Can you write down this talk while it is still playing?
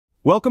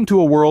Welcome to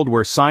a world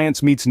where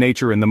science meets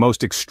nature in the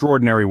most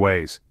extraordinary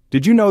ways.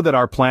 Did you know that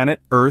our planet,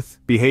 Earth,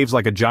 behaves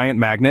like a giant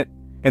magnet?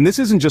 And this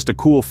isn't just a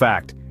cool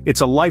fact,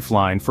 it's a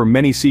lifeline for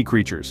many sea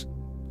creatures.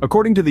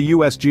 According to the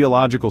U.S.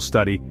 Geological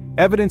Study,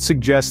 evidence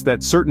suggests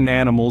that certain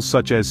animals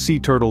such as sea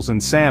turtles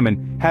and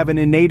salmon have an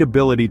innate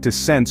ability to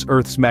sense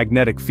Earth's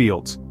magnetic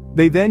fields.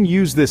 They then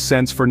use this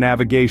sense for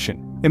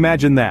navigation.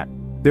 Imagine that.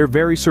 Their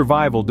very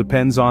survival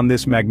depends on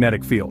this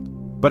magnetic field.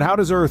 But how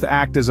does Earth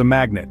act as a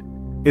magnet?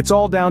 It's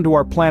all down to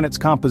our planet's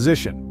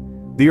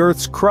composition. The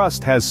Earth's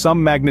crust has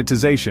some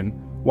magnetization,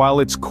 while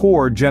its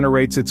core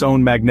generates its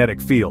own magnetic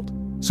field.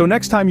 So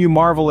next time you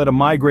marvel at a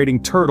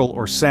migrating turtle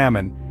or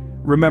salmon,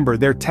 remember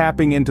they're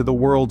tapping into the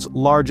world's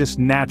largest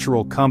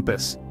natural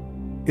compass.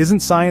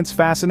 Isn't science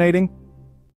fascinating?